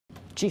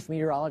Chief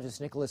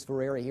Meteorologist Nicholas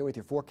Ferreri here with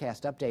your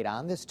forecast update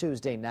on this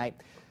Tuesday night.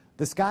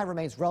 The sky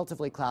remains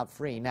relatively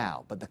cloud-free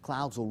now, but the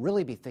clouds will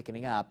really be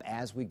thickening up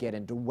as we get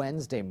into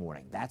Wednesday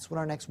morning. That's when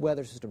our next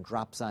weather system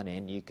drops on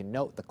in. You can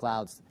note the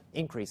clouds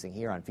increasing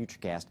here on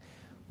Futurecast.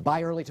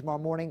 By early tomorrow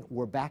morning,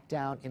 we're back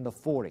down in the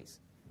 40s.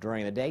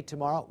 During the day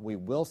tomorrow, we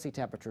will see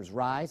temperatures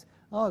rise,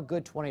 a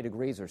good 20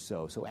 degrees or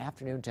so, so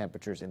afternoon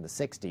temperatures in the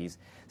 60s.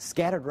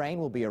 Scattered rain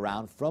will be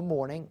around from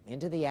morning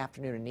into the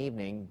afternoon and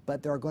evening,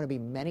 but there are going to be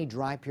many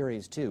dry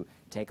periods too.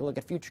 Take a look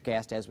at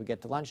Futurecast as we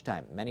get to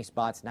lunchtime. Many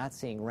spots not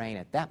seeing rain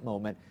at that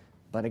moment,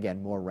 but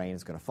again, more rain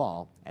is going to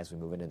fall as we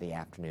move into the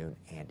afternoon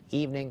and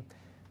evening.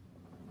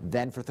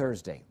 Then for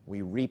Thursday,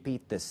 we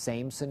repeat the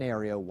same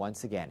scenario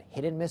once again.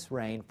 Hit and miss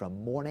rain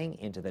from morning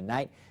into the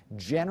night.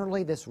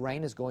 Generally, this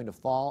rain is going to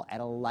fall at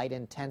a light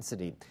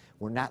intensity.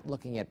 We're not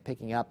looking at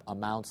picking up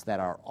amounts that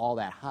are all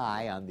that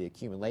high on the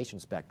accumulation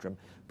spectrum,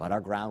 but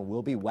our ground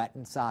will be wet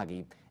and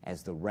soggy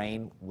as the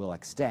rain will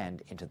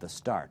extend into the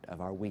start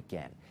of our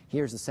weekend.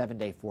 Here's the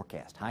 7-day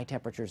forecast. High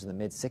temperatures in the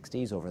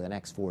mid-60s over the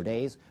next 4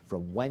 days.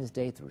 From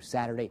Wednesday through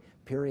Saturday,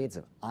 periods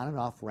of on and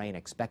off rain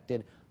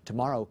expected.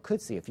 Tomorrow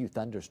could see a few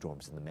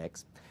thunderstorms in the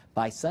mix.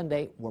 By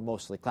Sunday, we're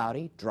mostly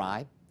cloudy,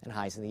 dry, and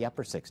highs in the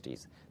upper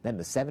 60s. Then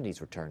the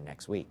 70s return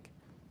next week.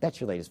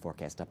 That's your latest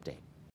forecast update.